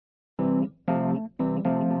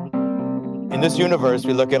in this universe,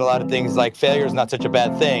 we look at a lot of things like failure is not such a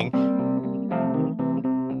bad thing.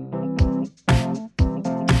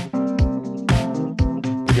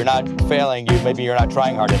 If you're not failing, maybe you're not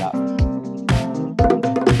trying hard enough.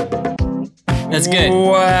 That's good.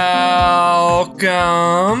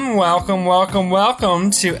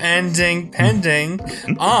 Welcome to Ending Pending.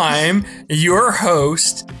 I'm your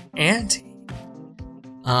host, Andy.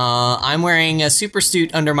 I'm wearing a super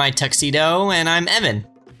suit under my tuxedo, and I'm Evan.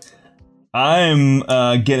 I'm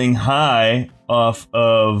getting high off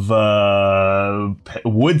of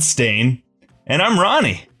wood stain, and I'm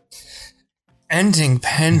Ronnie. Ending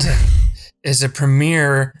Pending is a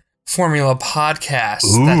premier Formula podcast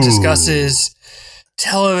that discusses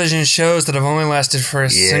television shows that have only lasted for a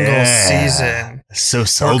single season. So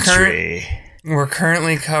sultry. We're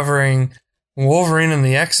currently covering Wolverine and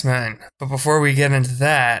the X-Men, but before we get into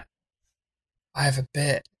that, I have a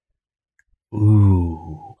bit.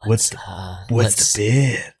 Ooh, what's the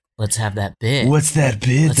bit? Let's have that bit. What's that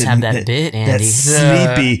bit? Let's have that bit,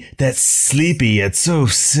 Andy. That sleepy yet so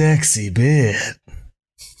sexy bit.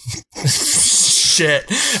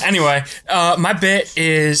 Shit. Anyway, my bit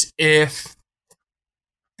is if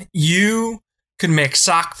you could make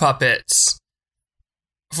sock puppets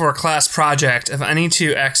for a class project of any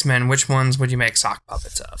two X-Men, which ones would you make sock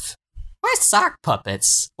puppets of? Why sock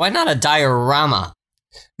puppets? Why not a diorama?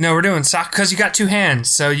 No, we're doing sock because you got two hands,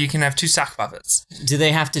 so you can have two sock puppets. Do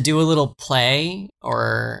they have to do a little play,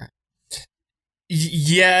 or?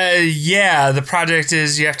 Yeah. The project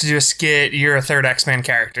is you have to do a skit. You're a third X-Men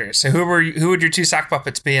character. So who would your two sock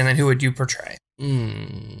puppets be, and then who would you portray?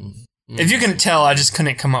 If you can tell, I just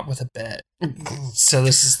couldn't come up with a bit. So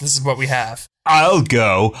this is what we have. I'll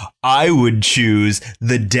go. I would choose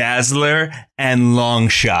the Dazzler and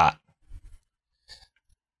Longshot.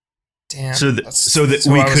 Damn. So that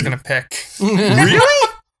we could. I was gonna pick. Really?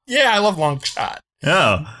 Yeah, I love Longshot.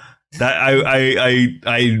 Oh, that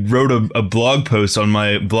I wrote a blog post on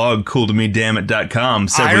my blog cooltomedamnit.com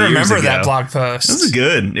several years ago. I remember that blog post. It was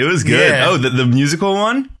good. Yeah. Oh, the musical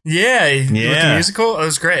one? Yeah. With the musical? It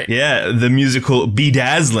was great. Yeah, the musical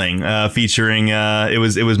Bedazzling, featuring it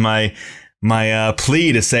was my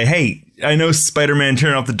plea to say, hey, I know Spider-Man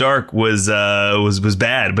Turn Off the Dark was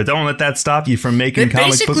bad, but don't let that stop you from making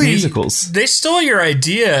comic book musicals. They stole your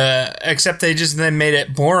idea, except they made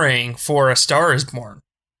it boring for A Star Is Born.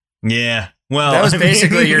 Yeah, well, that was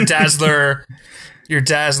basically your Dazzler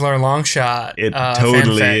Longshot. It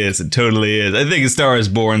totally fanfic. is. It totally is. I think A Star Is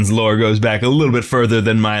Born's lore goes back a little bit further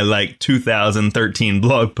than my 2013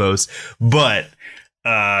 blog post, but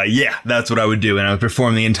yeah, that's what I would do, and I would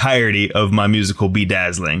perform the entirety of my musical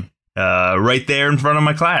Bedazzling right there in front of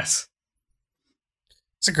my class.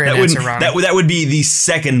 It's a great answer, Ron. That would be the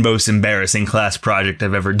second most embarrassing class project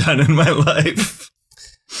I've ever done in my life.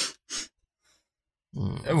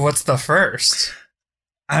 What's the first?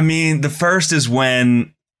 I mean, the first is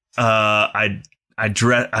when I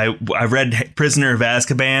read Prisoner of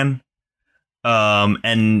Azkaban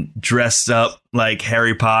and dressed up like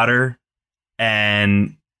Harry Potter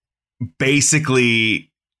and basically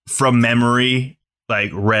from memory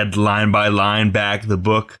read line by line back the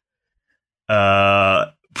book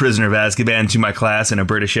Prisoner of Azkaban to my class in a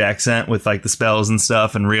British accent with the spells and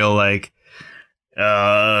stuff and real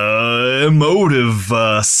emotive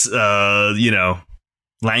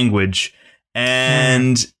language,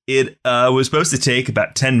 and it was supposed to take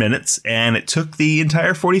about 10 minutes, and it took the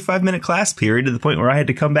entire 45-minute class period to the point where I had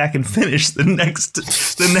to come back and finish the next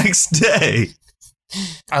day.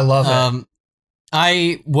 I love it.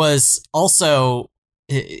 I was also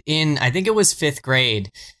in, I think it was 5th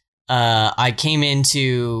grade. I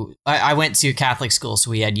went to Catholic school,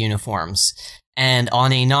 so we had uniforms. And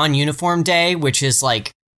on a non-uniform day, which is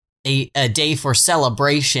a day for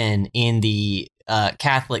celebration in the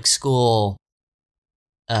Catholic school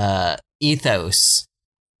ethos,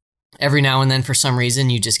 every now and then, for some reason,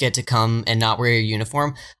 you just get to come and not wear your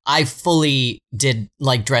uniform. I fully did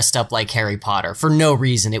dressed up like Harry Potter for no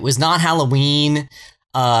reason. It was not Halloween.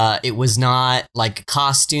 It was not a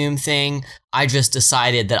costume thing. I just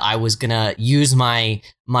decided that I was gonna use my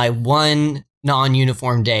one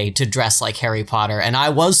non-uniform day to dress like Harry Potter, and I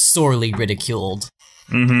was sorely ridiculed.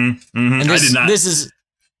 And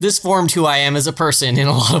this formed who I am as a person in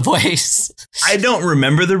a lot of ways. I don't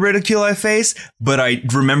remember the ridicule I faced, but I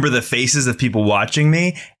remember the faces of people watching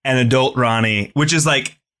me, and adult Ronnie, which is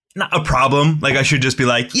not a problem. I should just be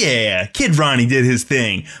yeah, kid Ronnie did his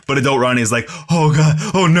thing. But adult Ronnie is oh God,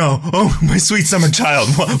 oh no, oh my sweet summer child,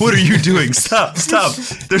 what are you doing? Stop,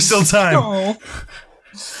 there's still time. Oh.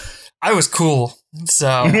 I was cool,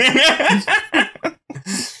 so.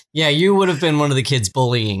 Yeah, you would have been one of the kids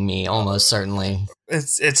bullying me, almost certainly.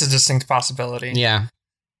 It's a distinct possibility. Yeah.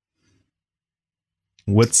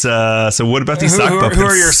 What's so what about these sock puppets? Who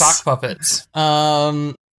are your sock puppets?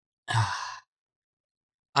 I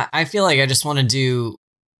feel like I just want to do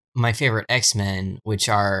my favorite X-Men, which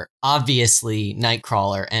are obviously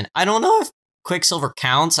Nightcrawler, and I don't know if Quicksilver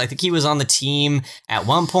counts. I think he was on the team at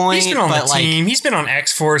one point. He's been on the team. He's been on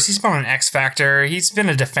X-Force. He's been on X-Factor. He's been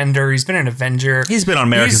a Defender. He's been an Avenger. He's been on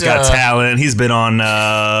America's Got Talent. He's been on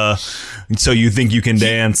So You Think You Can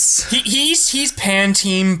Dance. He's Pan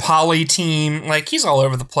Team, Poly Team. Like, he's all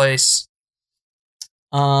over the place.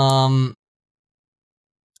 Oh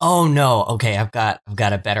no. Okay, I've got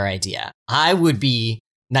a better idea. I would be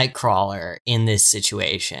Nightcrawler in this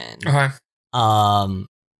situation. Okay.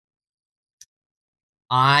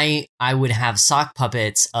 I would have sock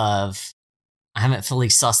puppets of, I haven't fully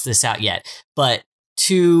sussed this out yet, but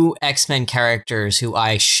 2 X-Men characters who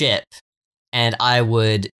I ship, and I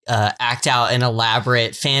would act out an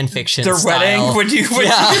elaborate fan fiction Their style. wedding? Would you?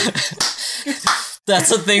 Yeah.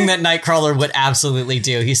 That's a thing that Nightcrawler would absolutely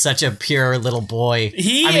do. He's such a pure little boy.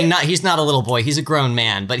 He's not a little boy. He's a grown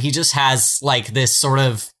man, but he just has like this sort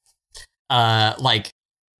of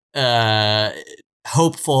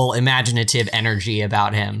hopeful, imaginative energy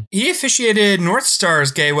about him. He officiated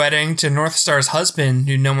Northstar's gay wedding to Northstar's husband,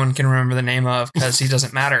 who no one can remember the name of because he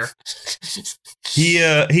doesn't matter. He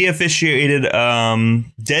officiated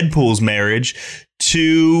Deadpool's marriage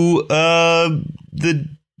to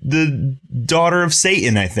the daughter of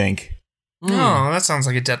Satan, I think. Oh, that sounds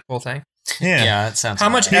like a Deadpool thing. Yeah, that sounds. How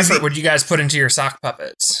much effort would you guys put into your sock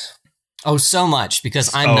puppets? Oh, so much,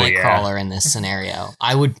 because I'm Nightcrawler in this scenario.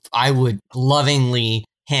 I would lovingly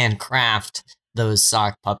handcraft those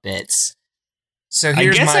sock puppets. So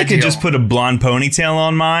here's I guess I could just put a blonde ponytail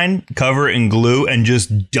on mine, cover it in glue, and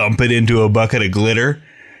just dump it into a bucket of glitter.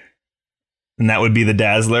 And that would be the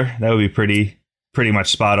Dazzler. That would be pretty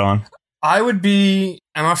much spot on. I would be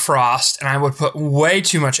Emma Frost, and I would put way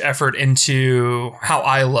too much effort into how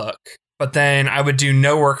I look. But then I would do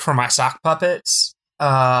no work for my sock puppets.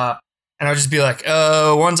 And I would just be like,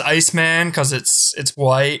 oh, one's Iceman because it's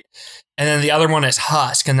white, and then the other one is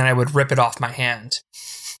Husk, and then I would rip it off my hand.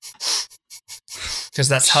 Because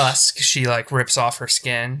that's Husk. She like rips off her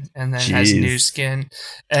skin and then has new skin.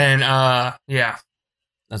 And yeah.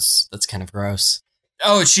 That's kind of gross.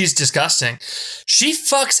 Oh, she's disgusting. She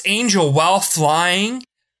fucks Angel while flying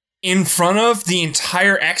in front of the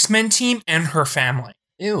entire X-Men team and her family.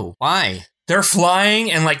 Ew, why? They're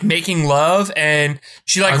flying and like making love, and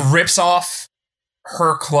she like rips off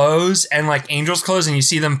her clothes and like Angel's clothes, and you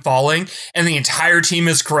see them falling, and the entire team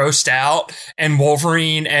is grossed out, and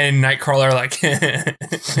Wolverine and Nightcrawler are like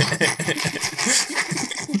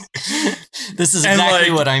This is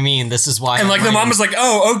exactly what I mean. This is why. And like the mom was like,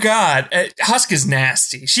 oh god, Husk is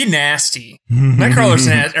nasty. She nasty. Nightcrawler's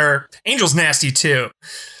nasty, or Angel's nasty too.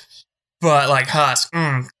 But like Husk,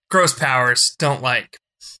 gross powers, don't like.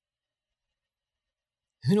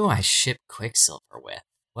 Who do I ship Quicksilver with?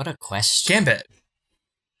 What a question. Gambit.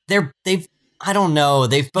 They've I don't know.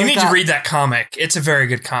 They've both You need to read that comic. It's a very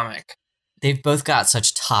good comic. They've both got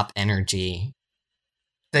such top energy.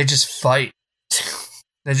 They just fight.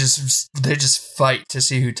 They just fight to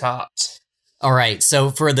see who tops. All right,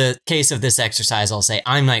 so for the case of this exercise, I'll say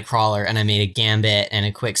I'm Nightcrawler, and I made a Gambit and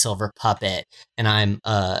a Quicksilver puppet, and I'm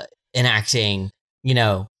enacting,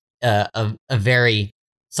 a very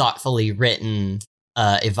thoughtfully written,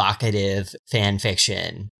 evocative fan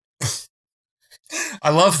fiction.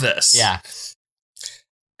 I love this. Yeah.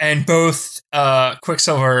 And both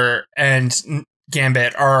Quicksilver and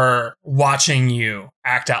Gambit are watching you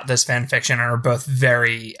act out this fan fiction and are both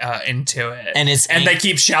very into it. And they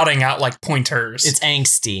keep shouting out like pointers. It's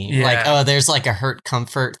angsty. Yeah. Like, oh, there's like a hurt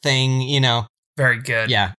comfort thing, Very good.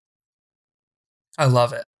 Yeah. I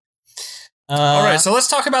love it. All right, so let's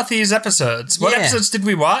talk about these episodes. What episodes did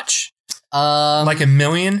we watch? Like a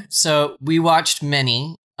million? So we watched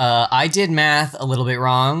many. I did math a little bit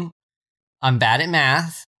wrong. I'm bad at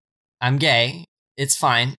math. I'm gay. It's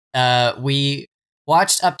fine. We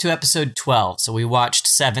watched up to episode 12. So we watched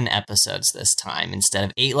 7 episodes this time instead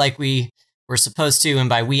of 8 like we were supposed to. And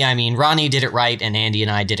by we, I mean Ronnie did it right and Andy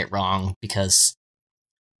and I did it wrong because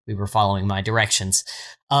we were following my directions.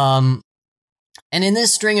 And in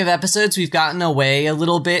this string of episodes, we've gotten away a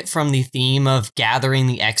little bit from the theme of gathering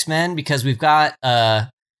the X-Men because we've got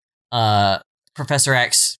Professor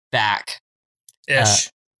X back.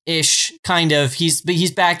 Ish, kind of.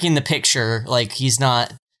 He's back in the picture. Like, he's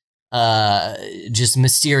not just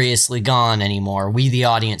mysteriously gone anymore. We, the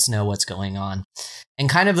audience, know what's going on. And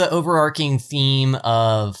kind of the overarching theme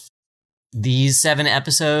of these 7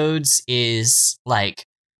 episodes is like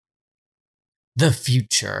the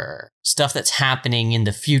future stuff that's happening in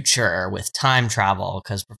the future with time travel,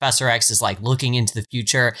 because Professor X is like looking into the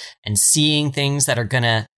future and seeing things that are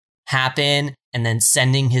gonna happen and then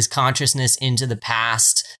sending his consciousness into the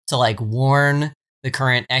past to like warn the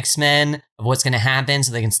current X-Men of what's gonna happen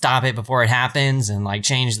so they can stop it before it happens and like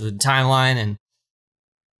change the timeline. And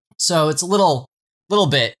so it's a little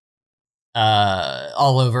bit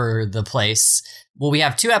all over the place. Well, we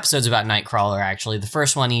have 2 episodes about Nightcrawler, actually. The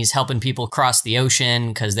first one, he's helping people cross the ocean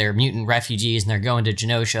because they're mutant refugees and they're going to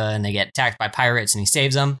Genosha and they get attacked by pirates and he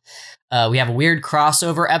saves them. We have a weird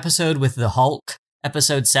crossover episode with the Hulk.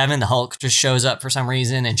 Episode 7, the Hulk just shows up for some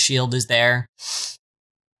reason and S.H.I.E.L.D. is there.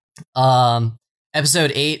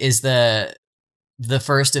 Episode 8 is the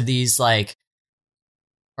first of these, like,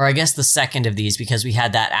 or I guess the second of these, because we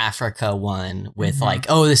had that Africa one with like,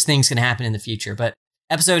 oh, this thing's going to happen in the future. But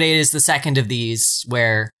episode 8 is the second of these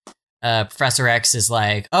where Professor X is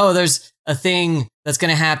like, oh, there's a thing that's going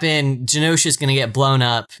to happen. Genosha's going to get blown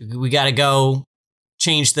up. We got to go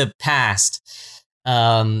change the past.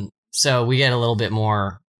 So we get a little bit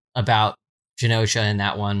more about Genosha in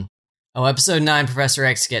that one. Oh, episode 9, Professor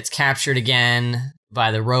X gets captured again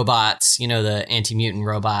by the robots, you know, the anti-mutant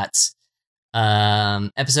robots.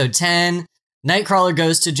 Episode 10, Nightcrawler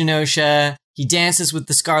goes to Genosha. He dances with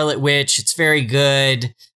the Scarlet Witch. It's very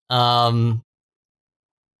good.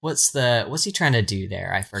 What's he trying to do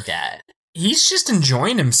there? I forget. He's just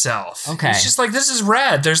enjoying himself. Okay. He's just like, this is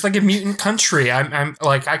rad. There's like a mutant country. I'm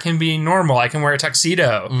like, I can be normal. I can wear a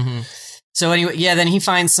tuxedo. Mm-hmm. So anyway, yeah, then he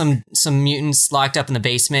finds some mutants locked up in the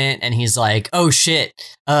basement and he's like, oh shit,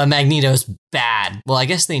 Magneto's bad. Well, I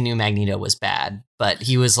guess they knew Magneto was bad, but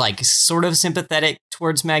he was like sort of sympathetic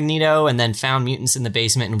towards Magneto and then found mutants in the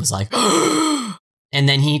basement and was like, and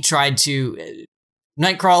then he tried to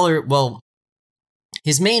Nightcrawler. Well,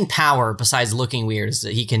 his main power besides looking weird is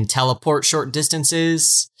that he can teleport short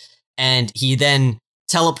distances, and he then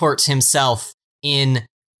teleports himself in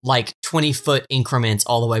like 20-foot increments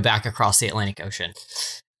all the way back across the Atlantic Ocean.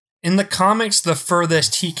 In the comics, the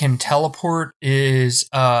furthest he can teleport is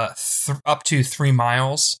up to 3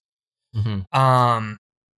 miles. Mm-hmm.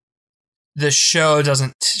 The show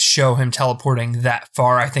doesn't show him teleporting that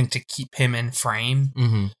far, I think, to keep him in frame.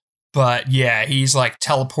 Mm-hmm. But yeah, he's like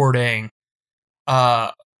teleporting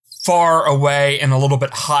far away and a little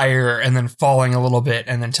bit higher and then falling a little bit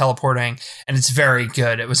and then teleporting, and it's very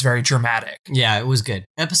good. It was very dramatic. Yeah, it was good.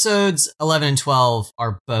 Episodes 11 and 12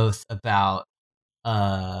 are both about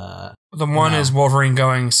the one is Wolverine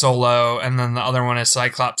going solo, and then the other one is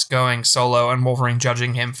Cyclops going solo and Wolverine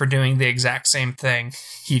judging him for doing the exact same thing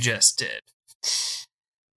he just did.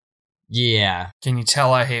 Yeah. Can you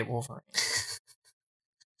tell I hate Wolverine?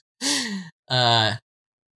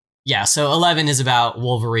 Yeah, so 11 is about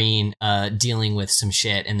Wolverine dealing with some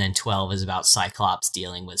shit, and then 12 is about Cyclops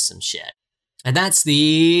dealing with some shit. And that's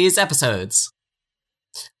these episodes.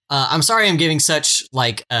 I'm sorry I'm giving such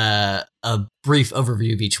like a brief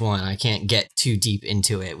overview of each one. I can't get too deep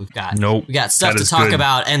into it. We got stuff to talk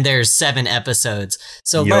about, and there's 7 episodes.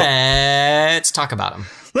 So let's talk about them.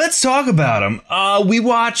 Let's talk about them. We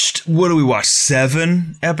watched, what do we watch?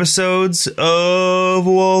 7 episodes of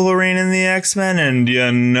Wolverine and the X-Men, and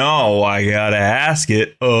you know I gotta ask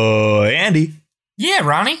it. Andy. Yeah,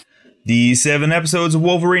 Ronnie. The 7 episodes of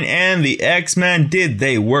Wolverine and the X-Men, did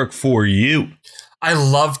they work for you? I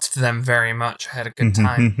loved them very much. I had a good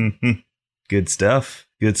time. Good stuff.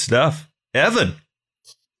 Good stuff. Evan.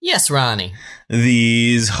 Yes, Ronnie.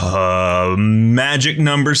 These magic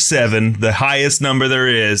number 7, the highest number there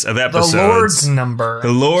is of episodes. The Lord's number.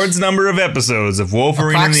 The Lord's number of episodes of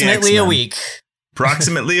Wolverine and the X-Men. Approximately a week.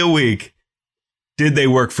 Approximately a week. Did they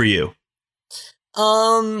work for you?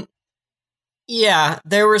 Yeah,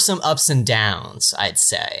 there were some ups and downs, I'd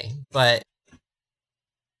say, but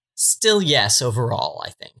still yes overall, I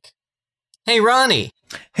think. Hey, Ronnie.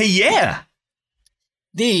 Hey, yeah.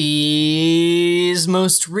 These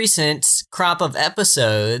most recent crop of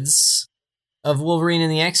episodes of Wolverine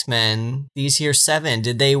and the X-Men, these here 7,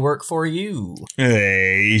 did they work for you?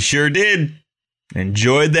 They sure did.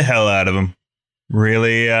 Enjoyed the hell out of them.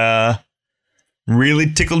 Really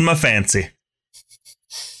tickled my fancy.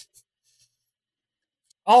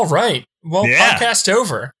 All right. Well, yeah. Podcast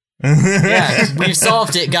over. Yeah, we've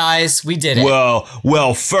solved it, guys. We did it.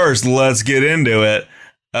 Well, first, let's get into it.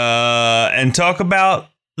 And talk about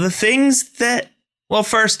the things that... Well,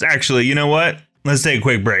 first, actually, you know what? Let's take a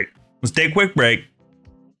quick break. We'll,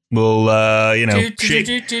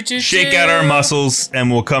 shake out our muscles,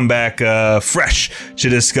 and we'll come back fresh to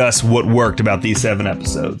discuss what worked about these 7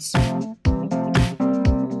 episodes.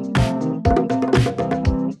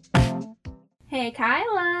 Hey,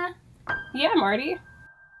 Kyla. Yeah, Marty.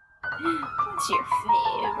 What's your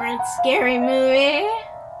favorite scary movie?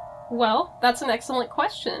 Well, that's an excellent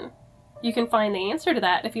question. You can find the answer to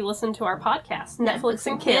that if you listen to our podcast, Netflix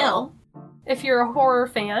and Kill. If you're a horror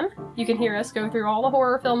fan, you can hear us go through all the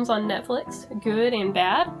horror films on Netflix, good and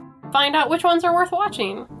bad. Find out which ones are worth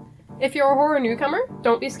watching. If you're a horror newcomer,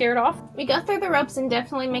 don't be scared off. We go through the ropes and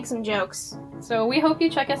definitely make some jokes. So we hope you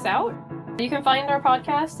check us out. You can find our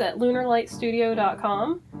podcast at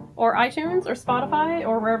lunarlightstudio.com or iTunes or Spotify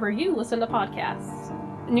or wherever you listen to podcasts.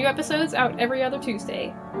 New episodes out every other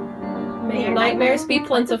Tuesday. May your nightmares be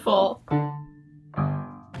plentiful.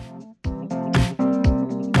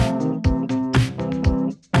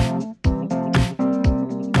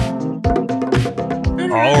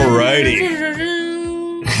 Alrighty.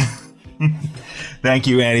 Thank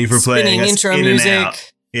you, Annie, for playing Spinning us intro in music. and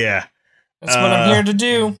out. Yeah. That's what I'm here to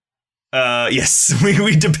do. Yes,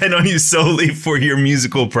 we depend on you solely for your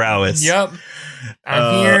musical prowess. Yep.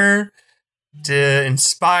 I'm here to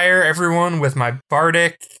inspire everyone with my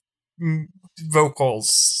bardic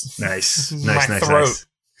vocals. Nice. My Nice, nice, throat. nice.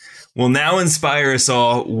 Will now inspire us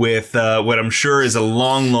all with what I'm sure is a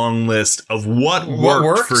long, long list of what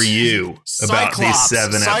worked for you about these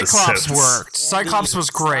 7 Cyclops episodes. worked. Cyclops was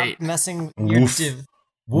great. Stop messing your Woof. div.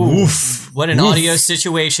 Woof. What an Woof. audio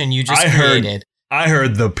situation you just I heard- created. I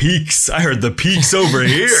heard the peaks. I heard the peaks over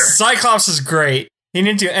here. Cyclops is great. He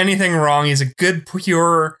didn't do anything wrong. He's a good,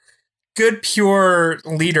 pure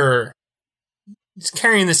leader. He's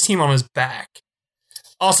carrying this team on his back.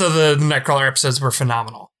 Also, the Nightcrawler episodes were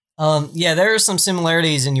phenomenal. Yeah, there are some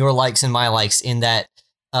similarities in your likes and my likes in that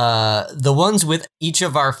the ones with each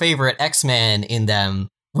of our favorite X-Men in them,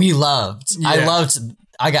 we loved. Yeah.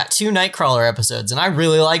 I got 2 Nightcrawler episodes, and I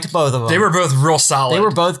really liked both of them. They were both real solid. They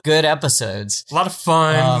were both good episodes. a lot of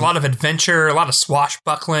fun, a lot of adventure, a lot of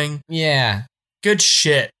swashbuckling. Yeah. Good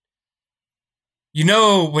shit. You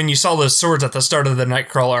know, when you saw those swords at the start of the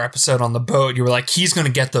Nightcrawler episode on the boat, you were like, he's going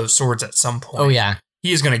to get those swords at some point. Oh, yeah.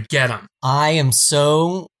 He is going to get them. I am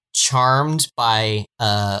so charmed by,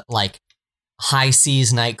 High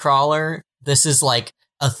Seas Nightcrawler. This is,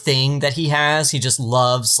 a thing that he has. He just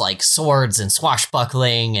loves, swords and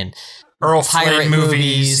swashbuckling and Earl pirate Flynn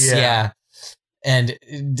movies. Yeah. And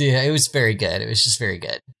yeah, it was very good. It was just very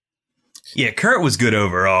good. Yeah, Kurt was good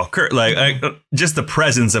overall. Kurt, just the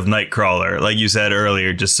presence of Nightcrawler, like you said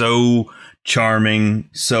earlier, just so charming,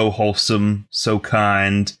 so wholesome, so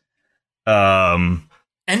kind. And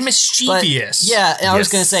mischievous. But, yeah, and I was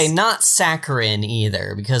Yes. going to say not saccharine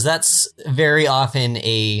either, because that's very often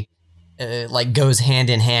goes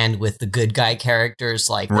hand in hand with the good guy characters.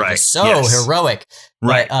 They're Right, just so yes. heroic.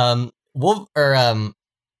 Right. But,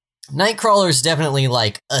 Nightcrawler's definitely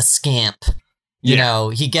a scamp. You Yeah. know,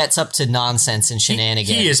 he gets up to nonsense and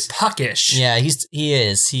shenanigans. He is puckish. Yeah, he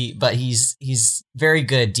is. But he's very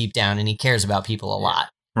good deep down, and he cares about people a lot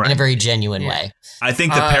in a Right. very genuine Yeah. way. I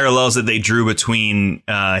think the parallels that they drew between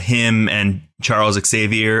him and Charles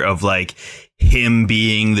Xavier of him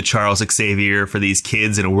being the Charles Xavier for these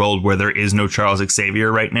kids in a world where there is no Charles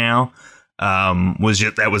Xavier right now was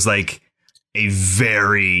a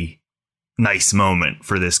very nice moment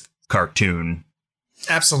for this cartoon.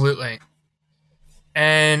 Absolutely.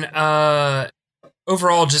 And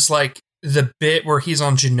overall, just the bit where he's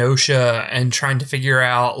on Genosha and trying to figure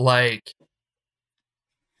out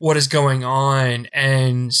what is going on,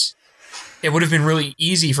 and it would have been really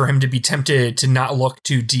easy for him to be tempted to not look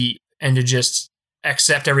too deep and to just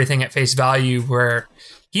accept everything at face value, where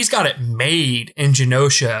he's got it made in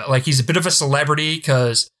Genosha. He's a bit of a celebrity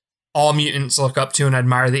because all mutants look up to and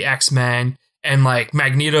admire the X-Men, and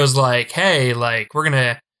Magneto's hey, we're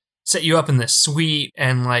gonna set you up in this suite,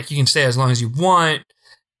 and you can stay as long as you want,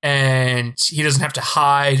 and he doesn't have to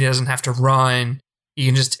hide, he doesn't have to run, he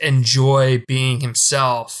can just enjoy being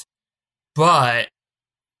himself. But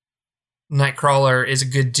Nightcrawler is a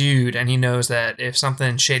good dude, and he knows that if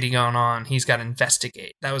something's shady going on, he's got to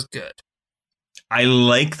investigate. That was good. I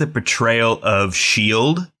like the portrayal of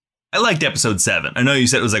S.H.I.E.L.D. I liked episode 7. I know you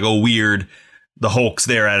said it was weird, the Hulk's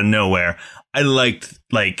there out of nowhere. I liked,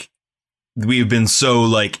 we've been so,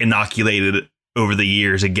 inoculated over the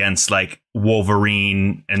years against,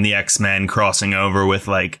 Wolverine and the X-Men crossing over with,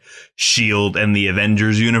 S.H.I.E.L.D. and the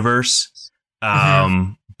Avengers universe.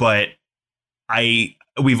 But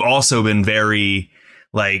we've also been very,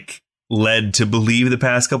 led to believe the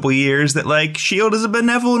past couple of years that like S.H.I.E.L.D. is a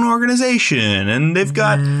benevolent organization and they've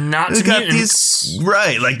got mutants.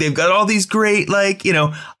 like they've got all these great, like, you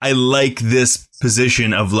know, I like this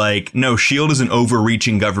position of like, no, S.H.I.E.L.D. is an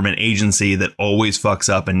overreaching government agency that always fucks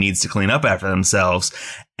up and needs to clean up after themselves.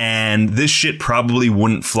 And this shit probably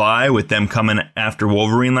wouldn't fly with them coming after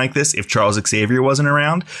Wolverine like this if Charles Xavier wasn't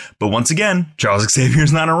around. But once again, Charles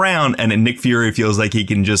Xavier's not around, and Nick Fury feels like he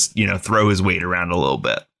can just, you know, throw his weight around a little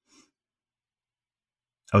bit.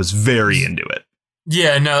 I was very into it.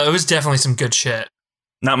 Yeah, no, it was definitely some good shit.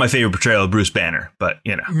 Not my favorite portrayal of Bruce Banner, but,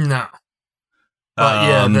 you know. No. But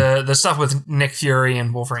yeah, the stuff with Nick Fury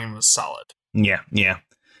and Wolverine was solid. Yeah.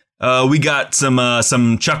 We got some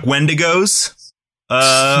Chuck Wendigos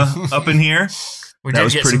up in here. We That did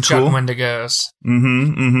was get pretty some cool. Chuck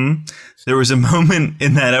Wendigos. There was a moment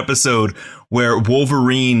in that episode where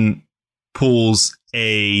Wolverine pulls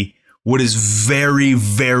what is very,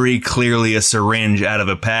 very clearly a syringe out of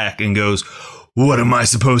a pack and goes, "What am I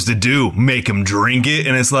supposed to do? Make him drink it?"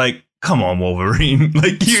 And it's like, come on, Wolverine.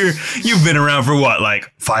 Like, you've been around for what,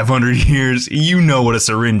 like 500 years? You know what a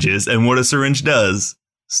syringe is and what a syringe does.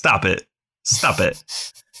 Stop it.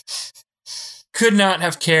 Could not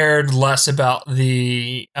have cared less about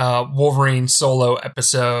the Wolverine solo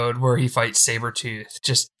episode where he fights Sabretooth.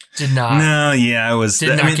 Just did not. No, yeah,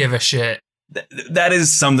 Did not give a shit. That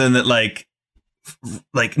is something that like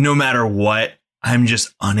no matter what, I'm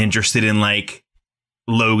just uninterested in, like,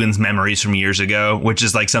 Logan's memories from years ago, which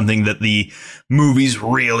is like something that the movies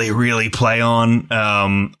really, really play on.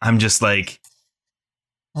 I'm just like,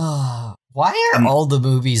 Why are all the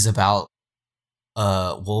movies about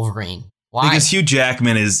Wolverine? Why? because Hugh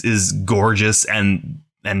Jackman is gorgeous and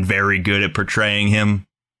very good at portraying him.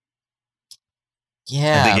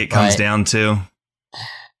 Yeah, I think it comes but down to.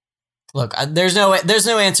 Look, there's no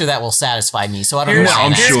answer that will satisfy me, so I don't know.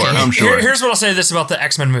 Here's- why I'm sure. Here's what I'll say this about the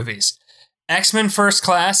X-Men movies. X-Men First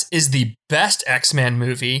Class is the best X-Men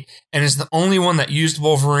movie and is the only one that used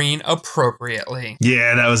Wolverine appropriately.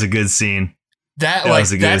 Yeah, that was a good scene. That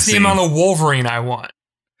was a good that's the scene. amount of Wolverine I want.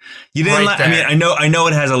 You didn't Right like. I there. mean, I know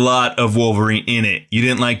it has a lot of Wolverine in it. You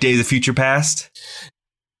didn't like Days of Future Past?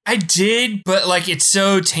 I did, but like it's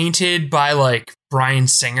so tainted by like Bryan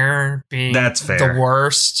Singer being That's fair. the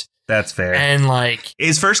worst. That's fair. And like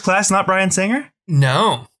Is First Class not Bryan Singer?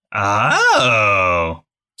 no. Oh.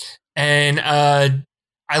 And I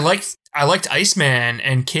liked Iceman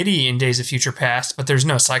and Kitty in Days of Future Past, but there's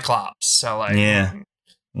no Cyclops. So like Yeah.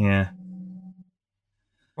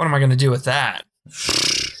 what am I gonna do with that?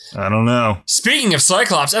 I don't know. Speaking of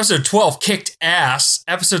Cyclops, episode 12 kicked ass.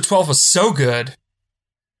 Episode 12 was so good.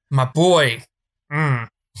 My boy.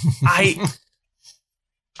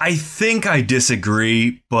 I think I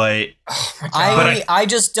disagree, but Oh my god. I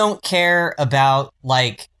just don't care about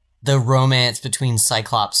like the romance between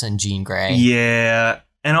Cyclops and Jean Grey. yeah,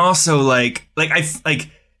 and also like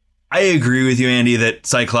I agree with you, Andy, that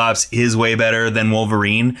Cyclops is way better than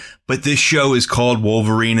Wolverine, but this show is called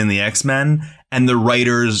Wolverine and the X-Men, and the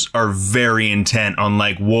writers are very intent on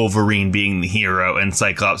like Wolverine being the hero and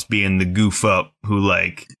Cyclops being the goof up who,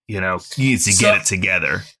 like, you know, needs to get it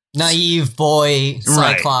together. Naive boy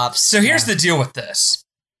Cyclops. So here's the deal with this.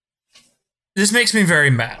 This makes me very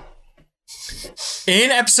mad.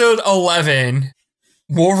 In episode 11,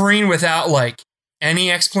 Wolverine, without like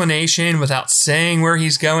any explanation, without saying where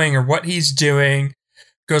he's going or what he's doing,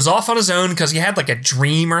 goes off on his own because he had like a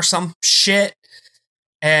dream or some shit,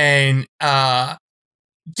 and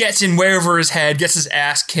gets in way over his head, gets his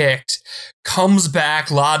ass kicked, comes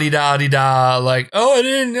back la-di-da-di-da, like, oh, I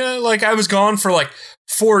didn't, like, I was gone for like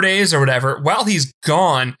 4 days or whatever. While he's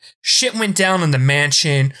gone, shit went down in the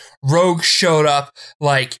mansion, Rogue showed up,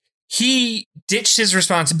 like, he ditched his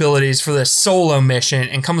responsibilities for this solo mission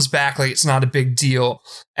and comes back like it's not a big deal,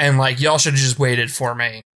 and like, y'all should have just waited for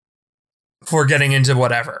me before getting into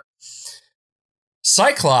whatever.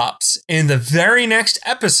 Cyclops, in the very next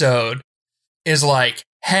episode, is like,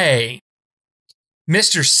 hey,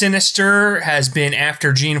 Mr. Sinister has been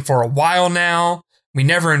after Jean for a while now. We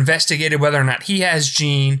never investigated whether or not he has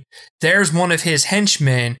Jean. There's one of his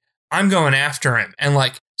henchmen. I'm going after him. And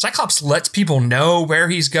like, Cyclops lets people know where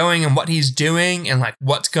he's going and what he's doing and like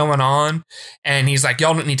what's going on. And he's like,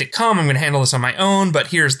 y'all don't need to come. I'm going to handle this on my own. But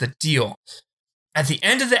here's the deal. At the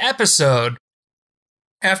end of the episode,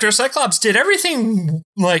 after Cyclops did everything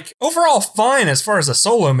like overall fine as far as a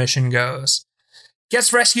solo mission goes,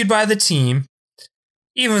 gets rescued by the team,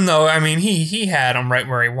 even though, I mean, he had him right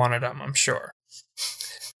where he wanted him, I'm sure.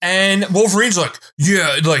 And Wolverine's like,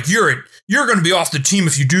 yeah, like, you're going to be off the team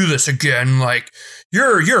if you do this again. Like,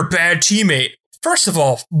 you're a bad teammate. First of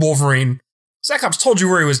all, Wolverine, Cyclops told you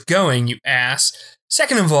where he was going, you ass.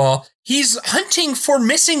 Second of all, he's hunting for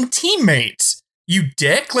missing teammates. You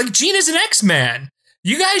dick. Like, Jean is an X-Man.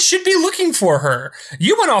 You guys should be looking for her.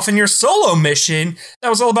 You went off on your solo mission. That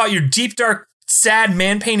was all about your deep, dark, sad,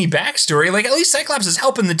 man-painty backstory. Like, at least Cyclops is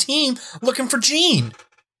helping the team looking for Jean.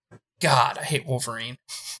 God, I hate Wolverine.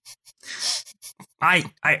 I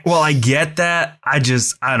get that. I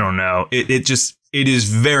don't know. It is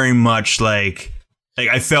very much like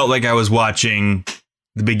I felt like I was watching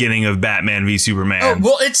the beginning of Batman v Superman. Oh,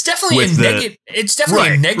 well, it's definitely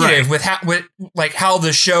a negative with how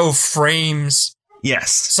the show frames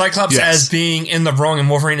Cyclops as being in the wrong and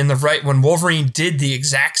Wolverine in the right, when Wolverine did the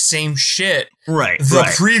exact same shit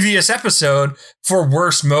the previous episode for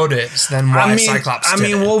worse motives than why Cyclops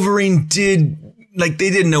did it. Wolverine did, like,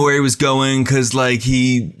 they didn't know where he was going because, like,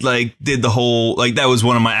 he, like, did the whole, like, that was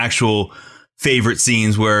one of my actual favorite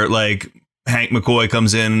scenes where, like, Hank McCoy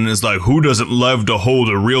comes in and is like, who doesn't love to hold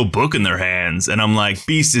a real book in their hands? And I'm like,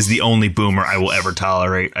 Beast is the only boomer I will ever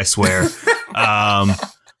tolerate, I swear.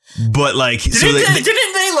 But like,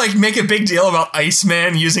 didn't they like make a big deal about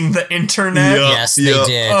Iceman using the internet? Yes, they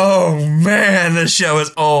did. Oh man, this show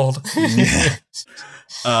is old.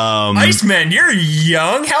 Iceman, you're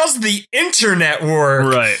young. How's the internet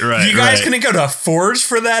work? Right. You guys couldn't go to Forge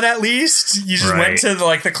for that at least? You just went to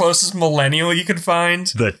like the closest millennial you could find?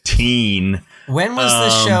 The teen. When was the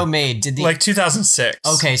show made? Like 2006.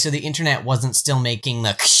 Okay, so the internet wasn't still making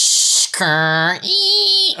the noise.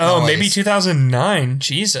 Maybe 2009.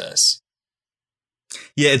 Jesus.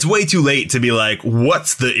 Yeah, it's way too late to be like,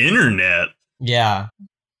 what's the internet? Yeah.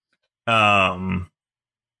 Yeah,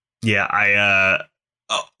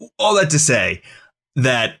 all that to say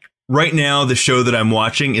that right now the show that I'm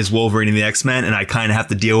watching is Wolverine and the X-Men, and I kind of have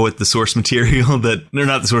to deal with the source material they're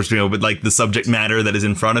not the source material, but like the subject matter that is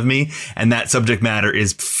in front of me, and that subject matter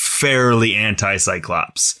is fairly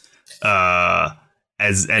anti-Cyclops. And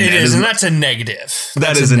that's a negative.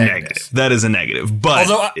 That is a negative. But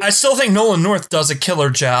although I still think Nolan North does a killer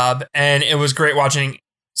job, and it was great watching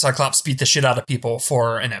Cyclops beat the shit out of people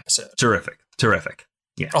for an episode. Terrific.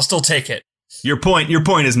 Yeah, I'll still take it. Your point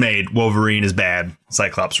is made. Wolverine is bad.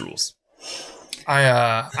 Cyclops rules.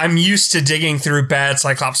 I'm used to digging through bad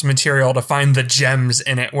Cyclops material to find the gems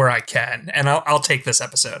in it where I can, and I'll take this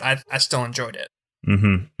episode. I still enjoyed it.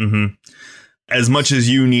 Mm-hmm. As much as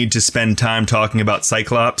you need to spend time talking about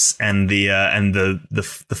Cyclops and the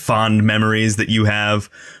fond memories that you have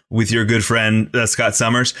with your good friend Scott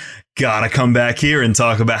Summers, gotta come back here and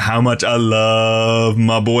talk about how much I love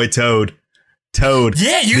my boy Toad.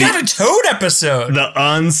 Yeah, you got a Toad episode. The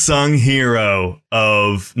unsung hero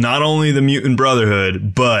of not only the Mutant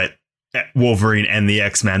Brotherhood, but Wolverine and the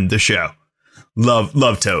X-Men, the show.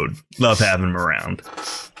 Love Toad. Love having him around.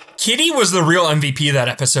 Kitty was the real MVP that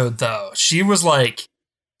episode, though. She was like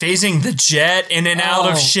phasing the jet in and out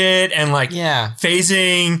of shit and like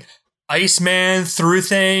phasing Iceman through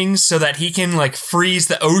things so that he can like freeze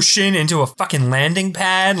the ocean into a fucking landing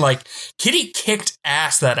pad. Like, Kitty kicked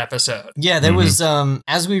ass that episode. Yeah, there was,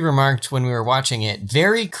 as we remarked when we were watching it,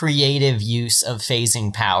 very creative use of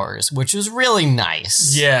phasing powers, which was really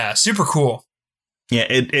nice. Yeah, super cool. Yeah,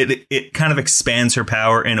 it kind of expands her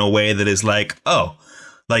power in a way that is like,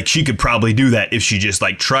 like she could probably do that if she just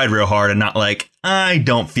like tried real hard, and not like, I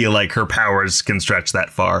don't feel like her powers can stretch that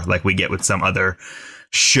far like we get with some other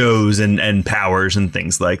shows and powers and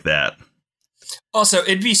things like that. Also,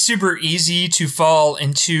 it'd be super easy to fall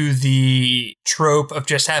into the trope of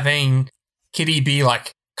just having Kitty be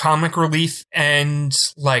like comic relief and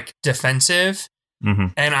like defensive. Mm-hmm.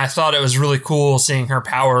 And I thought it was really cool seeing her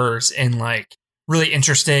powers in like really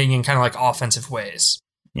interesting and kind of like offensive ways.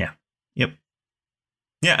 Yeah. Yep.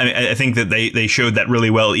 Yeah, I mean, I think that they showed that really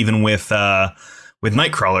well, even with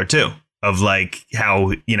Nightcrawler too, of like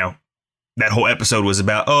how, you know, that whole episode was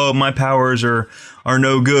about, my powers are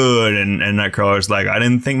no good, and Nightcrawler's like, I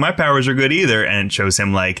didn't think my powers are good either, and it shows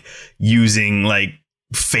him like using like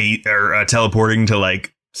fate or teleporting to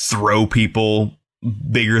like throw people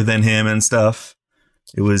bigger than him and stuff.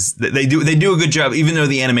 It was they do a good job, even though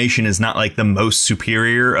the animation is not like the most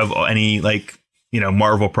superior of any like, you know,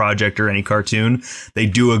 Marvel project or any cartoon. They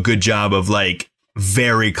do a good job of like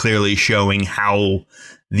very clearly showing how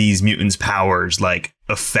these mutants' powers like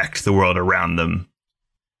affect the world around them.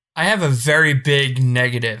 I have a very big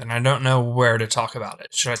negative, and I don't know where to talk about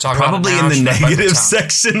it. Should I talk probably about it now? in the negative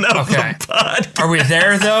section of the podcast? Are we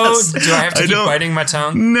there though? Do I have to keep biting my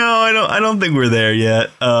tongue? No, I don't think we're there yet.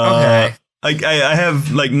 Okay. I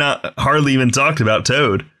have like not hardly even talked about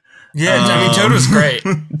Toad. Yeah, I mean Toad was great.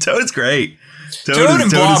 Toad's great. Toad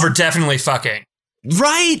and Blob are definitely fucking.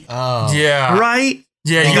 Right. Oh. Yeah. Right.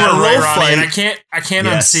 Yeah, They you got were a right, little Ronnie, and I fight. can't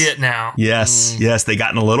Yes. unsee it now. Yes, yes, they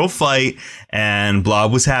got in a little fight, and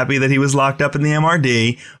Blob was happy that he was locked up in the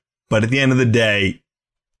MRD. But at the end of the day,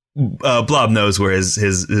 Blob knows where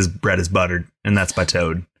his bread is buttered, and that's by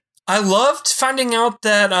Toad. I loved finding out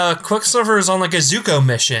that Quicksilver is on like a Zuko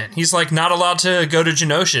mission. He's like not allowed to go to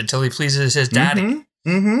Genosha until he pleases his daddy.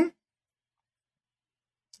 Mm-hmm.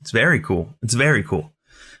 It's very cool. It's very cool.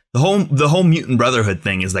 The whole Mutant Brotherhood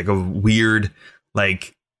thing is like a weird,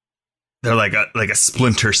 like they're like a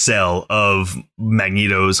splinter cell of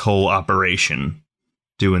Magneto's whole operation,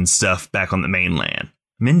 doing stuff back on the mainland.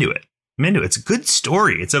 I'm into it. It's a good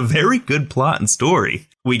story. It's a very good plot and story.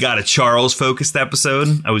 We got a Charles focused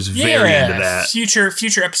episode. I was very into that.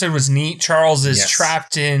 Future episode was neat. Charles is Yes.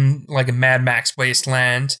 trapped in like a Mad Max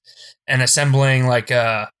wasteland and assembling like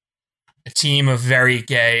a team of very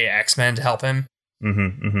gay X-Men to help him.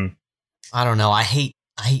 I don't know. I hate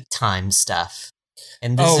time stuff.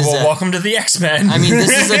 And this welcome to the X-Men. I mean,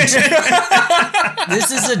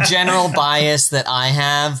 this is a general bias that I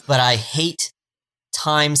have, but I hate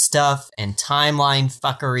time stuff and timeline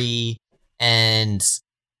fuckery, and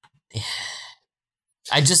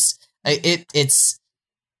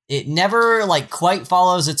it never like quite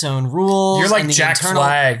follows its own rules. You're like and the Jack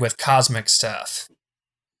Flag with cosmic stuff.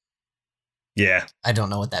 Yeah, I don't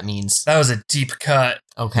know what that means. That was a deep cut.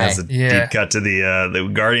 Okay. that's a Yeah. deep cut to the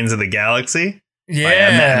Guardians of the Galaxy. By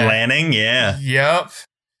Yeah. Matt Lanning. Yeah. Yep.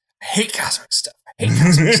 I hate cosmic stuff.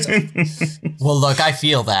 Stuff. Well, look, I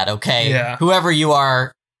feel that, okay? Yeah. Whoever you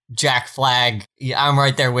are, Jack Flag, I'm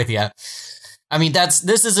right there with you. I mean, this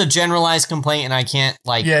is a generalized complaint, and I can't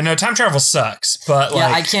like. Yeah, no, time travel sucks, but Yeah,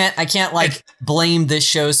 like, I can't like blame this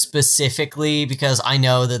show specifically because I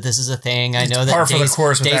know that this is a thing. I It's know par that for the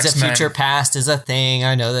course with Days of X-Men. Future Past is a thing.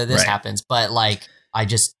 I know that this Right. happens, but like I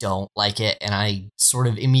just don't like it, and I sort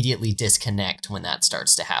of immediately disconnect when that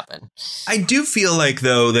starts to happen. I do feel like,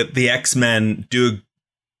 though, that the X-Men do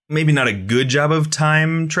maybe not a good job of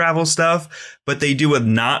time travel stuff, but they do a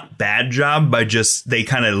not bad job by they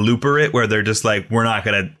kind of looper it where they're just like, we're not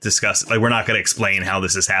going to discuss it. Like, we're not going to explain how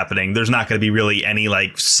this is happening. There's not going to be really any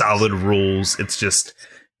like solid rules. It's just,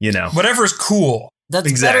 whatever's cool. That's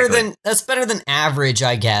Exactly. better than average,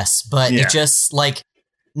 I guess, but Yeah. it just like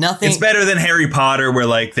nothing. It's better than Harry Potter where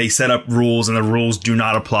like they set up rules and the rules do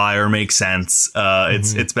not apply or make sense.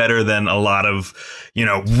 It's better than a lot of,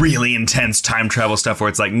 really intense time travel stuff where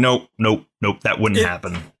it's like, nope, that wouldn't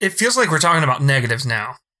happen. It feels like we're talking about negatives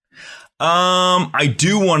now. I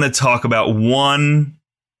do want to talk about one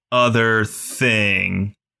other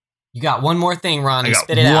thing. You got one more thing, Ronnie. I got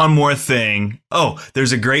Spit it one out. more thing. Oh,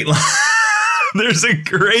 there's a great line. There's a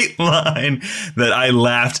great line that I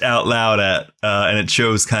laughed out loud at, and it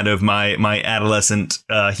shows kind of my adolescent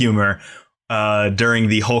humor during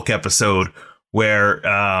the Hulk episode where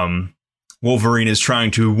Wolverine is trying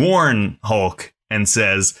to warn Hulk and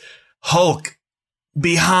says, "Hulk,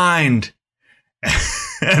 behind."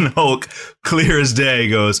 And Hulk, clear as day,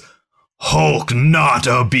 goes, "Hulk, not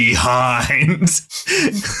a behind."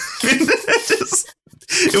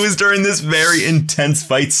 It was during this very intense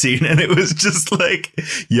fight scene, and it was just like,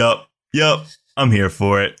 yup, I'm here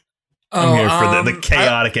for it. I'm here for the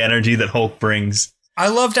chaotic energy that Hulk brings. I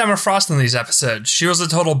loved Emma Frost in these episodes. She was a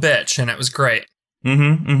total bitch, and it was great.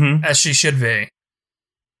 As she should be.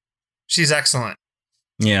 She's excellent.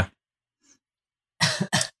 Yeah.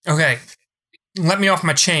 Okay, let me off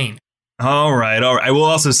my chain. All right. I will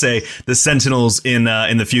also say the Sentinels in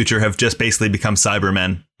the future have just basically become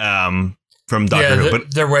Cybermen from Doctor Who.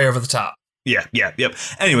 But they're way over the top. yep.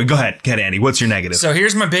 Anyway, go ahead, Andy. What's your negative? So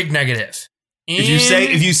here's my big negative.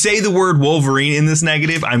 If you say the word Wolverine in this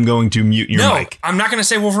negative, I'm going to mute your mic. I'm not going to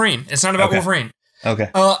say Wolverine. It's not about Okay. Wolverine. Okay.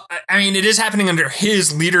 I mean, it is happening under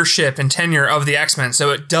his leadership and tenure of the X-Men,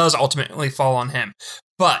 so it does ultimately fall on him.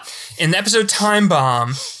 But in the episode Time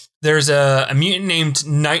Bomb, there's a mutant named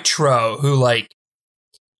Nitro who, like,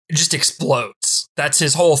 just explodes. That's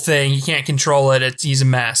his whole thing. He can't control it. He's a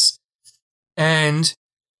mess. And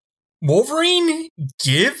Wolverine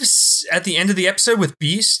gives, at the end of the episode with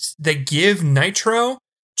Beast, they give Nitro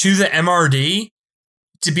to the MRD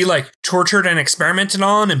to be, like, tortured and experimented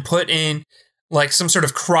on and put in, like, some sort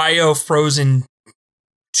of cryo-frozen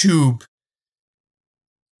tube.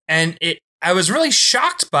 And I was really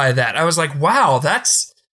shocked by that. I was like, wow,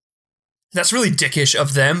 that's really dickish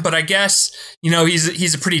of them. But I guess,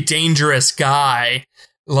 he's a pretty dangerous guy.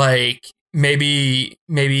 Like, maybe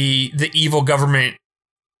the evil government,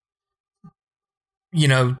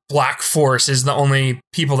 Black Force is the only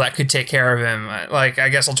people that could take care of him. Like, I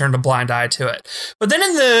guess I'll turn a blind eye to it. But then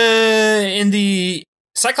in the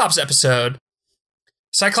Cyclops episode,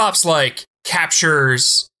 Cyclops, like,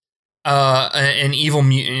 captures an evil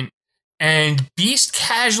mutant, and Beast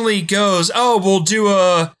casually goes, "Oh, we'll do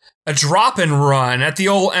a drop and run at the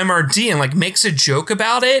old MRD," and like makes a joke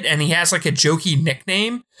about it, and he has like a jokey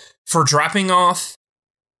nickname for dropping off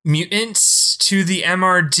mutants to the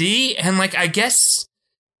MRD, and like I guess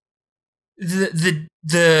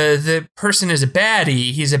the person is a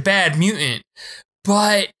baddie, he's a bad mutant,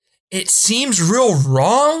 but it seems real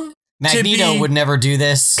wrong. Magneto would never do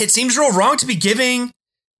this. It seems real wrong to be giving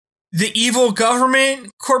the evil government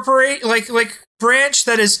corporate like branch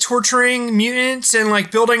that is torturing mutants and like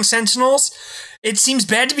building Sentinels. It seems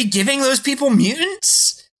bad to be giving those people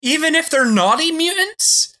mutants, even if they're naughty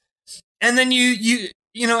mutants. And then you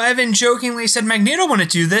know, Evan jokingly said Magneto want to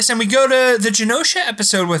do this, and we go to the Genosha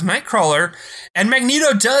episode with Nightcrawler, and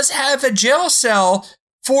Magneto does have a jail cell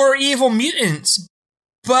for evil mutants.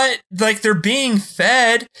 But like they're being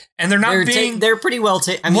fed, and they're pretty well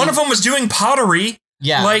taken. One of them was doing pottery.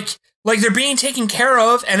 Yeah, like they're being taken care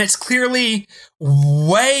of, and it's clearly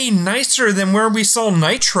way nicer than where we saw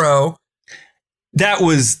Nitro. That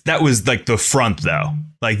was like the front though.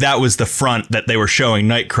 Like that was the front that they were showing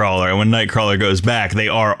Nightcrawler, and when Nightcrawler goes back, they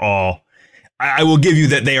are all. I will give you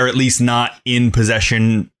that they are at least not in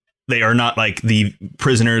possession. They are not like the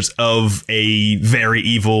prisoners of a very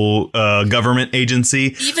evil government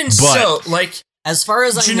agency. Even so, like, as far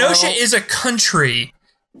as I know, Genosha is a country.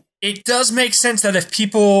 It does make sense that if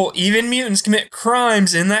people, even mutants, commit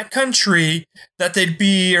crimes in that country, that they'd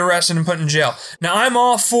be arrested and put in jail. Now, I'm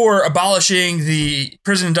all for abolishing the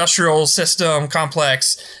prison industrial system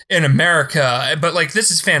complex in America, but like,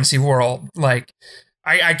 this is fantasy world. Like,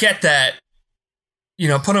 I get that. You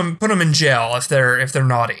know, put them in jail if they're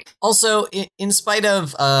naughty. Also, in spite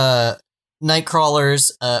of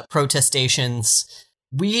Nightcrawler's protestations,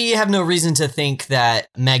 we have no reason to think that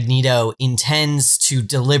Magneto intends to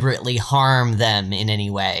deliberately harm them in any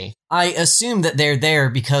way. I assume that they're there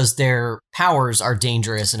because their powers are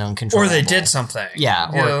dangerous and uncontrollable. Or they did something. Yeah.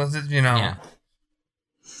 Yeah.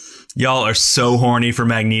 Y'all are so horny for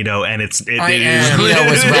Magneto, and Magneto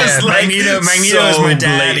is my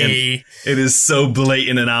daddy. It is so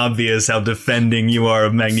blatant and obvious how defending you are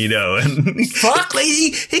of Magneto. And fuck,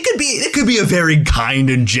 lady, it could be a very kind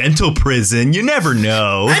and gentle prison. You never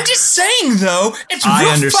know. I'm just saying, though, it's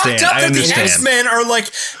real fucked up that the X-Men are like,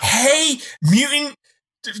 "Hey, mutant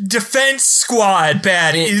defense squad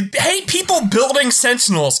bad. Hey, people building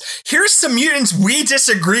Sentinels. Here's some mutants we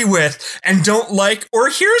disagree with and don't like,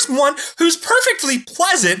 or here's one who's perfectly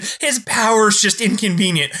pleasant. His power's just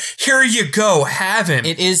inconvenient. Here you go, have him."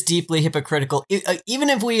 It is deeply hypocritical. Even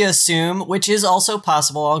if we assume, which is also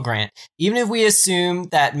possible, I'll grant, even if we assume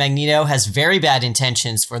that Magneto has very bad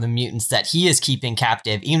intentions for the mutants that he is keeping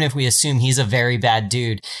captive, even if we assume he's a very bad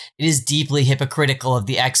dude, it is deeply hypocritical of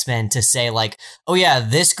the X-Men to say like, oh yeah,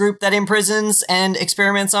 this group that imprisons and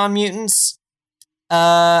experiments on mutants,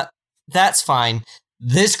 that's fine.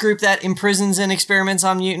 This group that imprisons and experiments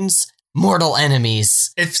on mutants, mortal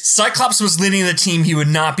enemies. If Cyclops was leading the team, he would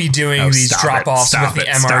not be doing these drop-offs with the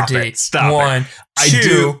MRD. Stop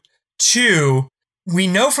it. Two, we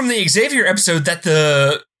know from the Xavier episode that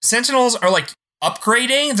the Sentinels are like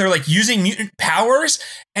upgrading, they're like using mutant powers,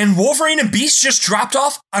 and Wolverine and Beast just dropped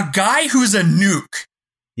off a guy who's a nuke.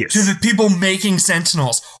 Yes. To the people making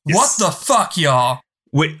Sentinels. Yes. What the fuck, y'all?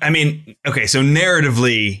 Wait, I mean, okay, so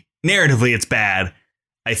narratively it's bad,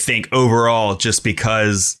 I think, overall, just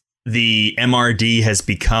because the MRD has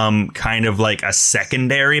become kind of like a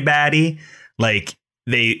secondary baddie. Like,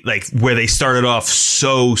 where they started off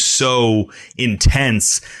so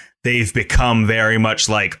intense, they've become very much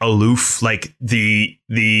like aloof. Like, the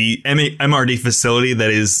MRD facility that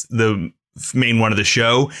is the main one of the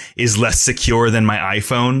show is less secure than my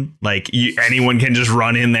iPhone. Like anyone can just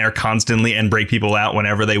run in there constantly and break people out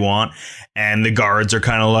whenever they want. And the guards are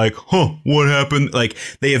kind of like, huh, what happened? Like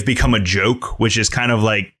they have become a joke, which is kind of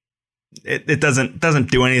like, it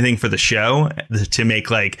doesn't do anything for the show to make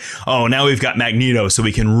like, oh, now we've got Magneto, so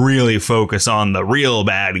we can really focus on the real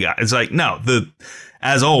bad guy. It's like, no,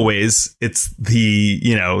 as always, it's the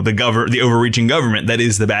overreaching government that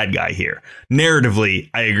is the bad guy here. Narratively,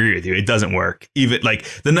 I agree with you. It doesn't work. Even like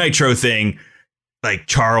the Nitro thing, like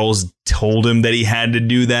Charles told him that he had to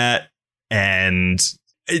do that, and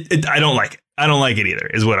I don't like it. I don't like it either,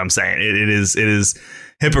 is what I'm saying. It is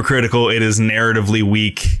hypocritical. It is narratively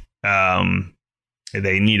weak.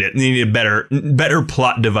 They need a better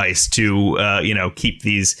plot device to keep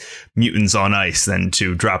these mutants on ice than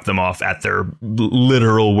to drop them off at their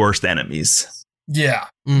literal worst enemies. Yeah.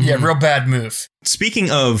 Mm-hmm. Yeah, real bad move.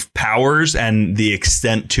 Speaking of powers and the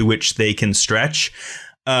extent to which they can stretch,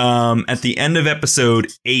 at the end of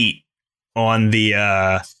episode 8, on the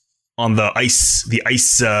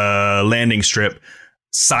ice landing strip,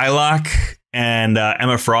 Psylocke and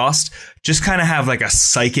Emma Frost just kind of have like a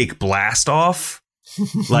psychic blast off.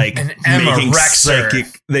 Like And Emma wrecks her.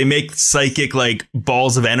 they make psychic like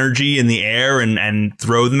balls of energy in the air and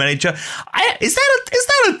throw them at each other. Is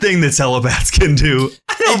that a thing that telepaths can do?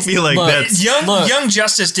 I don't feel like look, that's Young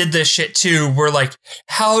Justice did this shit too, where like,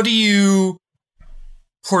 how do you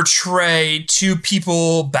portray two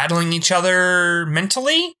people battling each other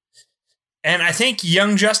mentally? And I think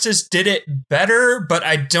Young Justice did it better, but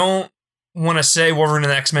I don't want to say Wolverine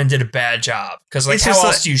and the X-Men did a bad job, because like, It's how just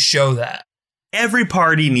else like- do you show that? every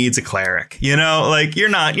party needs a cleric, you know? Like you're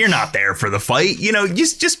not there for the fight, you know,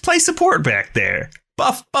 just play support back there.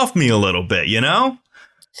 Buff me a little bit, you know?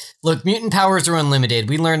 Look, mutant powers are unlimited.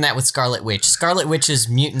 We learned that with Scarlet Witch. Scarlet Witch's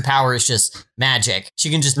mutant power is just magic. She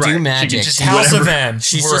can just Right. She do can magic. Just She's- House whatever. of M.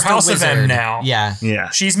 She's We're just House a of M wizard. now. Yeah. Yeah.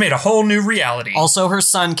 She's made a whole new reality. Also, her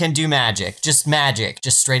son can do magic. Just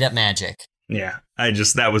straight up magic. Yeah.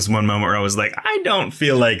 That was one moment where I was like, I don't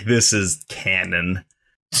feel like this is canon.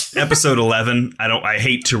 Episode 11, I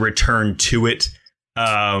hate to return to it.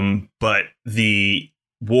 But the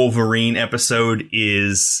Wolverine episode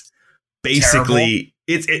is basically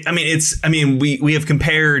we have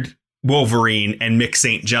compared Wolverine and Mick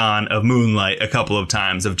St. John of Moonlight a couple of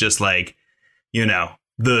times of just like, you know,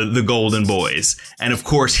 the Golden Boys. And of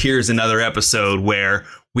course, here's another episode where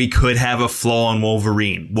we could have a flaw in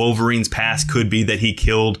Wolverine. Wolverine's past could be that he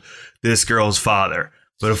killed this girl's father.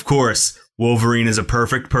 But of course, Wolverine is a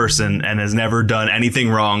perfect person and has never done anything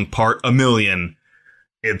wrong, part a million.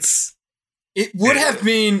 It would have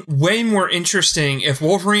been way more interesting if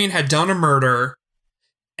Wolverine had done a murder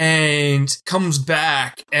and comes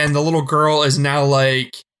back and the little girl is now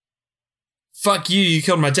like, fuck you, you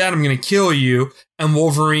killed my dad, I'm gonna kill you. And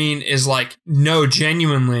Wolverine is like, no,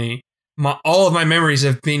 genuinely, all of my memories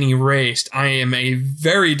have been erased. I am a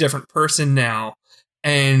very different person now.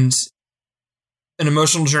 And an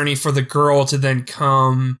emotional journey for the girl to then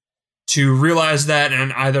come to realize that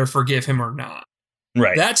and either forgive him or not.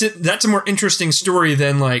 Right. That's a more interesting story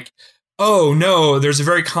than like, oh no, there's a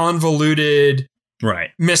very convoluted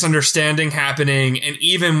Right. misunderstanding happening, and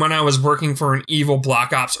even when I was working for an evil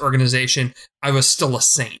Black Ops organization, I was still a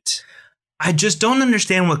saint. I just don't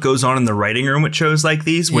understand what goes on in the writing room with shows like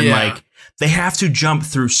these when like they have to jump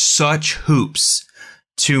through such hoops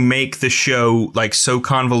to make the show like so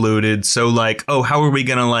convoluted. So like, oh, how are we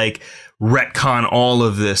going to like retcon all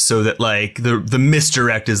of this so that like the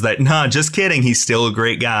misdirect is that, nah, just kidding. He's still a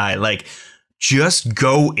great guy. Like just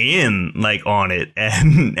go in like on it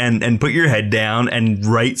and put your head down and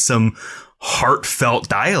write some heartfelt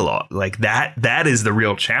dialogue. Like that is the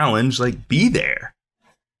real challenge. Like be there.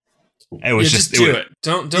 It was just do it.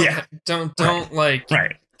 Don't Right. like,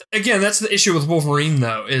 Right. again, that's the issue with Wolverine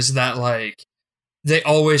though, is that like they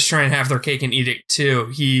always try and have their cake and eat it too.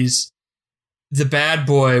 He's the bad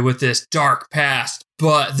boy with this dark past,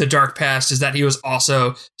 but the dark past is that he was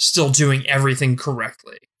also still doing everything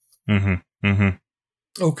correctly. Mm-hmm.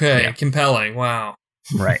 Mm-hmm. Okay, Yeah. compelling. Wow.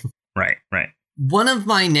 Right. One of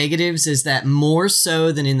my negatives is that more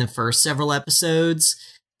so than in the first several episodes,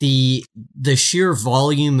 the sheer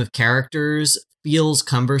volume of characters feels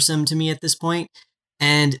cumbersome to me at this point.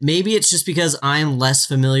 And maybe it's just because I'm less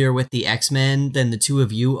familiar with the X-Men than the two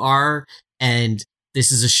of you are, and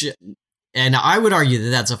this is a and I would argue that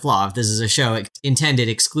that's a flaw. If this is a show intended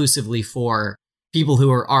exclusively for people who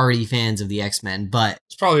are already fans of the X-Men, but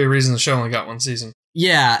It's probably a reason the show only got one season.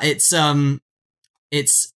 yeah, it's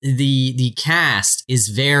the cast is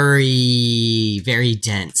very, very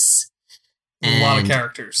dense. A lot of And-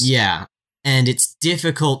 characters. Yeah, and it's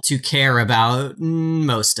difficult to care about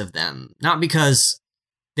most of them. Not because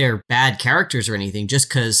they're bad characters or anything, just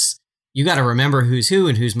because you got to remember who's who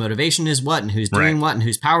and whose motivation is what and who's doing Right. what and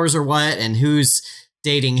whose powers are what and who's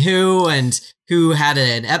dating who and who had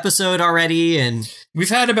an episode already. And We've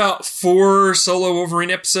had about 4 solo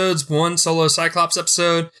Wolverine episodes, 1 solo Cyclops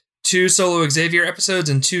episode, 2 solo Xavier episodes,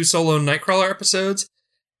 and 2 solo Nightcrawler episodes.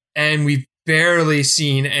 And we've barely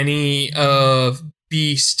seen any of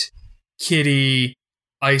Beast, Kitty,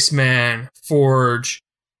 Iceman, Forge,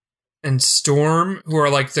 and Storm, who are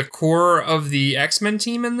like the core of the X-Men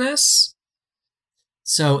team in this.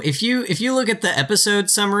 so if you look at the episode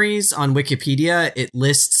summaries on Wikipedia, it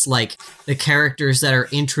lists like the characters that are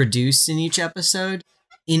introduced in each episode.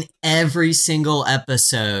 In every single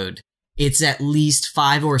episode, it's at least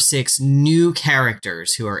 5 or 6 new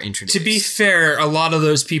characters who are introduced. To be fair, a lot of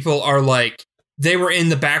those people are like, they were in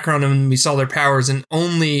the background and we saw their powers, and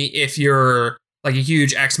only if you're like a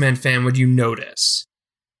huge X-Men fan would you notice.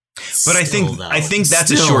 But I think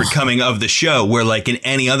that's a shortcoming of the show, where like in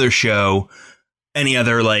any other show, any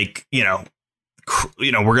other like, we're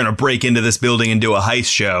going to break into this building and do a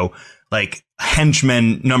heist show. Like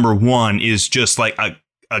henchman number one is just like a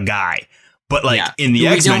guy. But like in the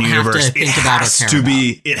X-Men universe, it has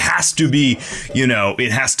to be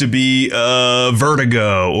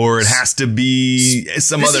Vertigo, or it has to be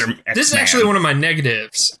some other X-Man. This is actually one of my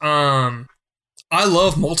negatives. I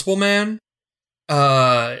love Multiple Man.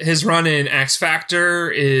 His run in X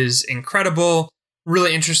Factor is incredible.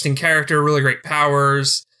 Really interesting character, really great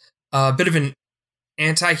powers. A bit of an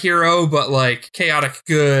anti-hero, but like chaotic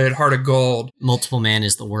good, heart of gold. Multiple Man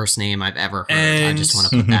is the worst name I've ever heard. I just want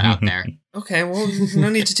to put that out there. Okay, well, no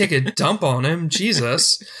need to take a dump on him.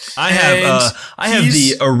 Jesus. I have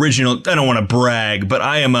the original. I don't want to brag, but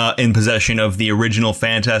I am in possession of the original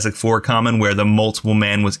Fantastic Four comic where the Multiple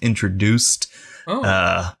Man was introduced.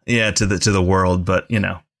 To the world, but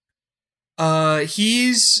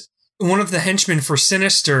he's one of the henchmen for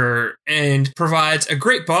Sinister and provides a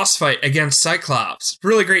great boss fight against Cyclops.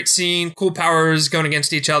 Really great scene, cool powers going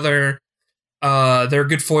against each other. They're a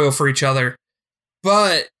good foil for each other.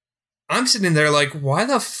 But I'm sitting there like, why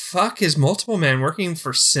the fuck is Multiple Man working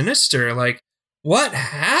for Sinister? Like, what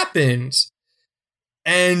happened?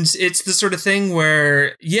 And it's the sort of thing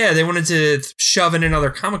where, they wanted to shove in another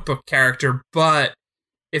comic book character, but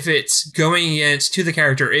if it's going against who the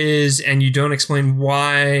character is and you don't explain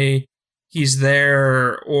why he's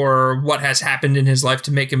there or what has happened in his life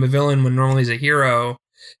to make him a villain when normally he's a hero,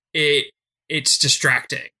 it's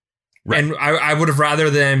distracting. Right. And I would have rather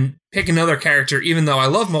them pick another character, even though I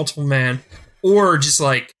love Multiple Man, or just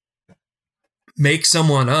like make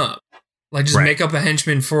someone up. Like just make up a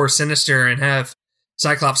henchman for Sinister and have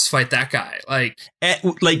Cyclops fight that guy. Like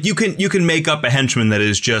you can make up a henchman that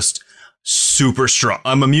is just super strong.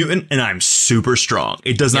 I'm a mutant and I'm super strong.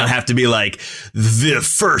 It does not have to be like the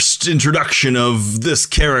first introduction of this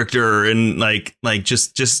character and like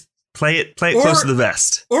just play it close to the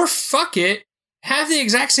vest. Or fuck it, have the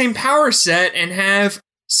exact same power set and have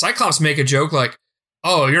Cyclops make a joke like,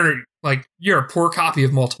 "Oh, you're a poor copy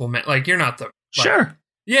of Multiple Man. Like you're not the sure."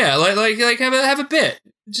 Yeah, like have a bit.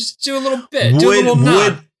 Just do a little bit. Do a little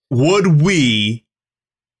nod. Would we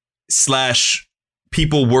 /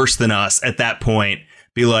 people worse than us at that point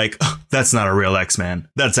be like, oh, that's not a real X-Man.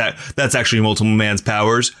 That's actually Multiple Man's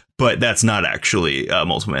powers, but that's not actually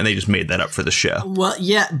Multiple Man. They just made that up for the show. Well,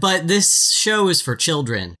 yeah, but this show is for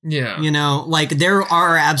children. Yeah. Like there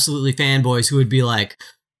are absolutely fanboys who would be like,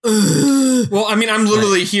 ugh. Well, I mean, I'm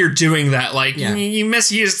literally here doing that. Like, you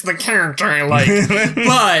misused the character. Like,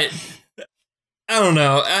 but I don't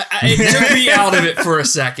know. It took me out of it for a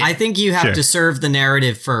second. I think you have to serve the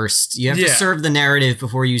narrative first. You have to serve the narrative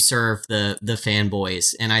before you serve the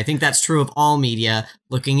fanboys. And I think that's true of all media.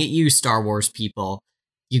 Looking at you, Star Wars people,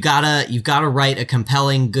 you've gotta write a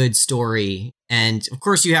compelling, good story. And of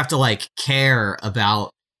course you have to like care about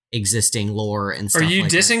existing lore and stuff. Are you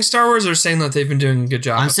like dissing that. Star Wars or saying that they've been doing a good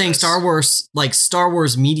job? I'm saying Star Wars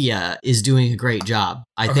media is doing a great job.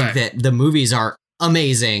 I think that the movies are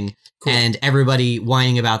amazing. Cool. And everybody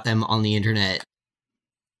whining about them on the internet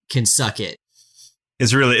can suck it.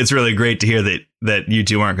 It's really great to hear that you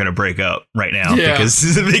two aren't going to break up right now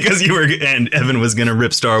because you were and Evan was going to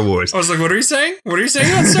rip Star Wars. I was like, what are you saying? What are you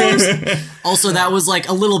saying about Star Wars? Also, that was like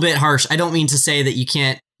a little bit harsh. I don't mean to say that you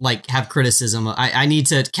can't like have criticism. I need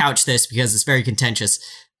to couch this because it's very contentious.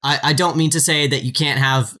 I don't mean to say that you can't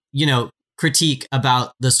have, critique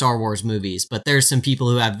about the Star Wars movies, but there's some people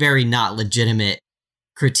who have very not legitimate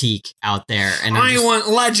critique out there, and I want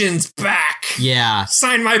Legends back. Yeah,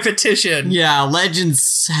 sign my petition. Yeah,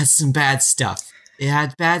 Legends has some bad stuff. It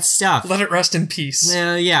had bad stuff. Let it rest in peace.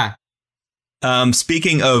 Yeah.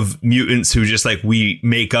 Speaking of mutants who just like we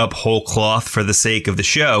make up whole cloth for the sake of the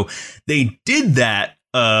show, they did that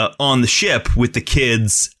on the ship with the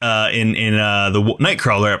kids in the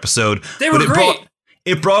Nightcrawler episode. They were great.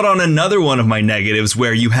 It brought on another one of my negatives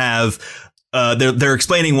where you have. They're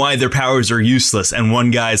explaining why their powers are useless, and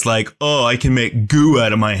one guy's like, "Oh, I can make goo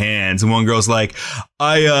out of my hands," and one girl's like,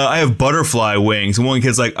 "I have butterfly wings," and one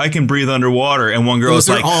kid's like, "I can breathe underwater," and one girl's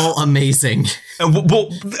like, "Those are all amazing." Well,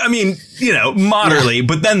 I mean, moderately,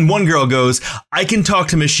 but then one girl goes, "I can talk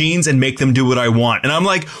to machines and make them do what I want," and I'm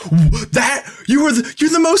like, "That you're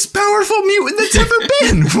the most powerful mutant that's ever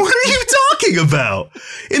been. What are you talking about?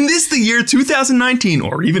 In the year 2019,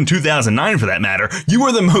 or even 2009 for that matter, you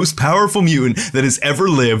are the most powerful mutant that has ever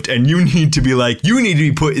lived, and you need to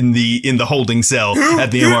be put in the holding cell at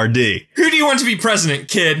the MRD." Who do you want to be president,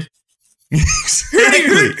 kid? Who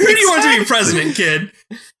do you want to be president, kid?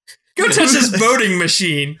 Go touch this voting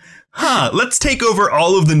machine. Let's take over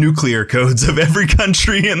all of the nuclear codes of every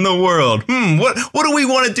country in the world. What do we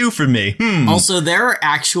want to do for me? Also, there are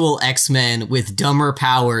actual X-Men with dumber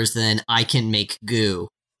powers than I can make goo.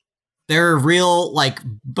 There are real, like,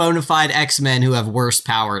 bona fide X-Men who have worse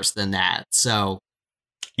powers than that. So,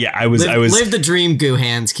 yeah, live the dream, goo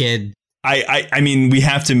hands, kid. I mean, we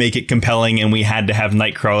have to make it compelling, and we had to have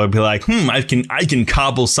Nightcrawler be like, I can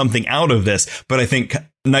cobble something out of this. But I think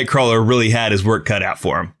Nightcrawler really had his work cut out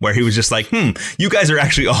for him, where he was just like, you guys are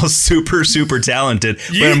actually all super, super talented,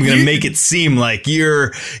 but I'm going to make it seem like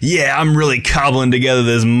I'm really cobbling together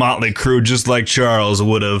this motley crew just like Charles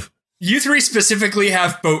would have. You three specifically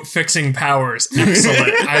have boat fixing powers.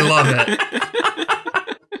 Excellent. I love it.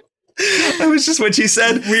 That was just what she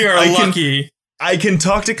said. We are lucky. I can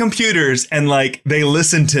talk to computers and like they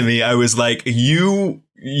listen to me. I was like, you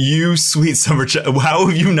sweet summer child. How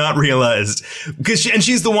have you not realized? Because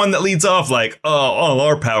she's the one that leads off like, oh, all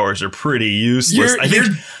our powers are pretty useless.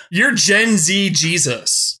 You're Gen Z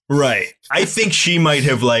Jesus. Right. I think she might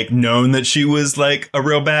have like known that she was like a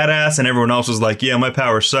real badass and everyone else was like, yeah, my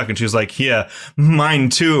powers suck. And she was like, yeah, mine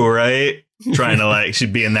too. Right. Trying to like,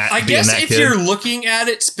 she'd be in that. I guess if you're looking at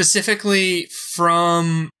it specifically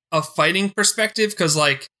from a fighting perspective, because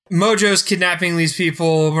like Mojo's kidnapping these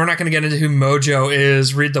people. We're not going to get into who Mojo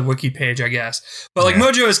is. Read the wiki page, I guess. But like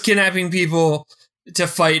Mojo is kidnapping people to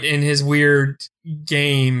fight in his weird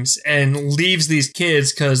games and leaves these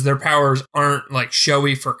kids because their powers aren't like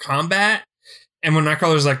showy for combat. And when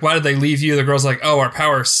Nightcrawler's like, why did they leave you? The girl's like, oh, our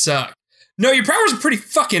powers suck. No, your powers are pretty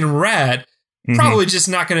fucking rad. Probably just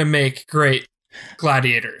not going to make great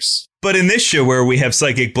gladiators. But in this show where we have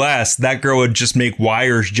Psychic Blast, that girl would just make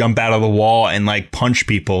wires jump out of the wall and like punch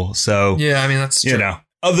people. So yeah, I mean, that's true. You know,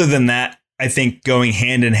 other than that, I think going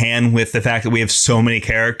hand in hand with the fact that we have so many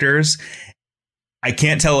characters, I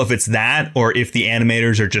can't tell if it's that or if the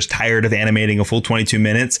animators are just tired of animating a full 22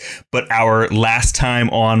 minutes. But our last time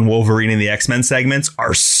on Wolverine and the X-Men segments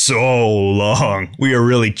are so long. We are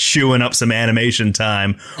really chewing up some animation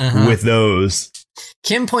time with those.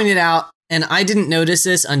 Kim pointed out, and I didn't notice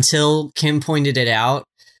this until Kim pointed it out,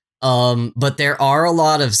 but there are a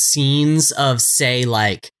lot of scenes of, say,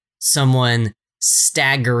 like someone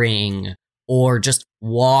staggering or just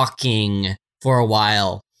walking for a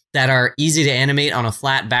while that are easy to animate on a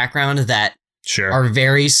flat background that are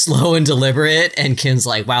very slow and deliberate. And Kim's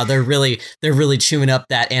like, wow, they're really chewing up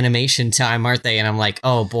that animation time, aren't they? And I'm like,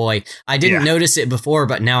 oh boy, I didn't notice it before,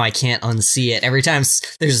 but now I can't unsee it. Every time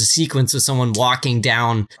there's a sequence with someone walking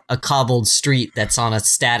down a cobbled street that's on a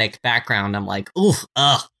static background, I'm like, ooh,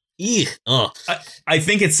 ugh. I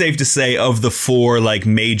think it's safe to say of the four like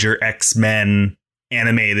major X-Men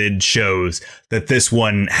animated shows that this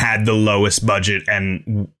one had the lowest budget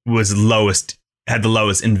and had the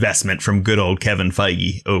lowest investment from good old Kevin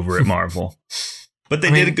Feige over at Marvel. But they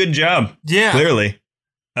did a good job. Yeah, clearly.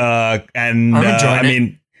 And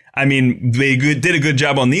I mean, they did a good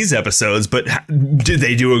job on these episodes, but did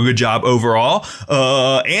they do a good job overall?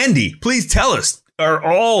 Andy, please tell us. Are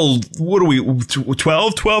all,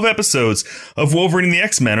 12 episodes of Wolverine and the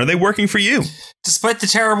X-Men, are they working for you? Despite the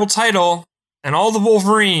terrible title and all the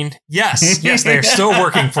Wolverine, yes, they're still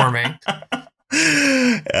working for me.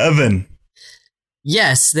 Evan.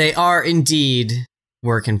 Yes, they are indeed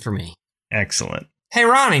working for me. Excellent. Hey,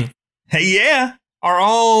 Ronnie. Hey, yeah. Are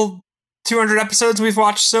all 200 episodes we've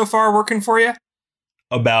watched so far working for you?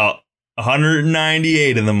 About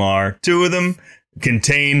 198 of them are. 2 of them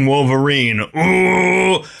contain Wolverine.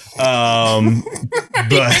 Ooh. Are you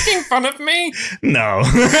making fun of me? No.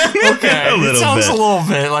 Okay. It sounds a little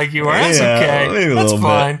bit like you are. That's okay. Maybe That's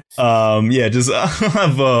fine. Just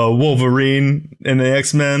have Wolverine and the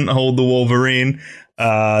X-Men hold the Wolverine.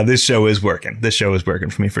 This show is working. This show is working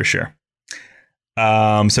for me for sure.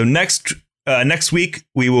 So next week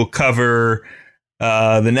we will cover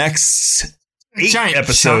the next 8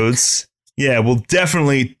 episodes. Chunk. Yeah, we'll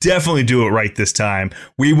definitely do it right this time.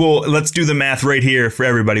 Let's do the math right here for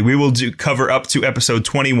everybody. We will cover up to episode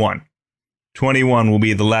 21. 21 will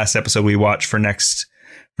be the last episode we watch for next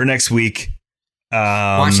week.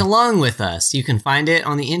 Watch along with us. You can find it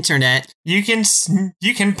on the internet. You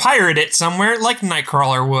can pirate it somewhere like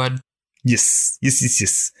Nightcrawler would. Yes.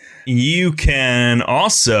 You can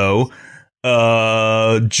also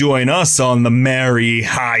join us on the merry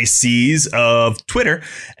high seas of Twitter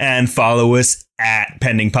and follow us at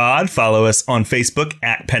Pending Pod. Follow us on Facebook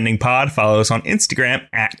at Pending Pod. Follow us on Instagram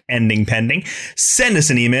at Ending Pending. Send us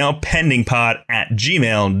an email,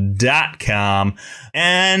 pendingpod@gmail.com.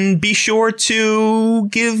 And be sure to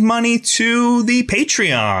give money to the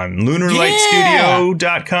Patreon,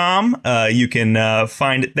 lunarlightstudio.com. You can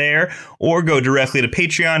find it there, or go directly to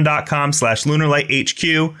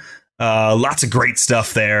patreon.com/lunarlighthq. Lots of great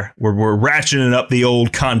stuff there. We're ratcheting up the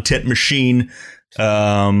old content machine.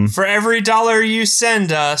 For every $1 you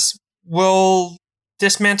send us, we'll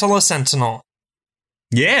dismantle a Sentinel.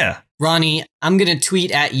 Yeah. Ronnie, I'm going to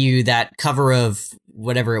tweet at you that cover of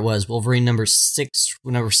whatever it was, Wolverine number 6,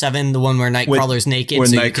 number 7, the one where Nightcrawler's naked. When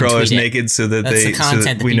so Nightcrawler's naked, so that That's the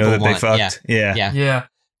content that we know that people they want. fucked. Yeah. Yeah.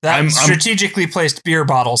 That strategically placed beer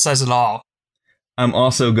bottle says it all. I'm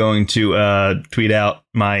also going to tweet out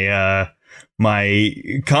my my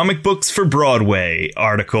comic books for Broadway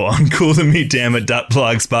article on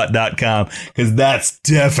cooltomedammit.blogspot.com, because that's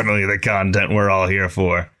definitely the content we're all here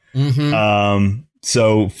for. Mm-hmm.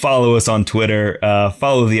 So follow us on Twitter,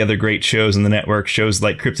 follow the other great shows in the network, shows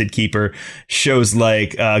like Cryptid Keeper, shows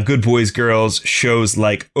like Good Boys Girls, shows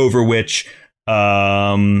like Overwitch,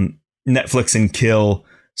 Netflix and Kill.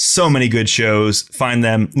 So many good shows. Find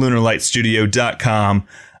them, lunarlightstudio.com.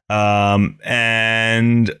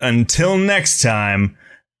 And until next time,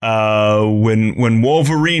 when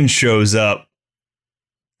Wolverine shows up,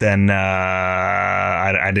 then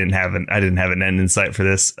I didn't have an end in sight for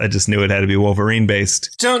this. I just knew it had to be Wolverine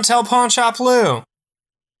based. Don't tell Pawn Shop Lou.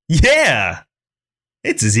 Yeah,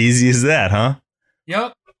 it's as easy as that, huh?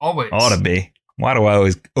 Yep, always. Ought to be. Why do I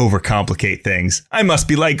always overcomplicate things? I must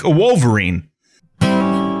be like a Wolverine.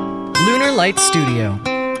 Lunar Light Studio.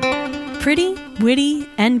 Pretty, witty,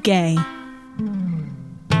 and gay.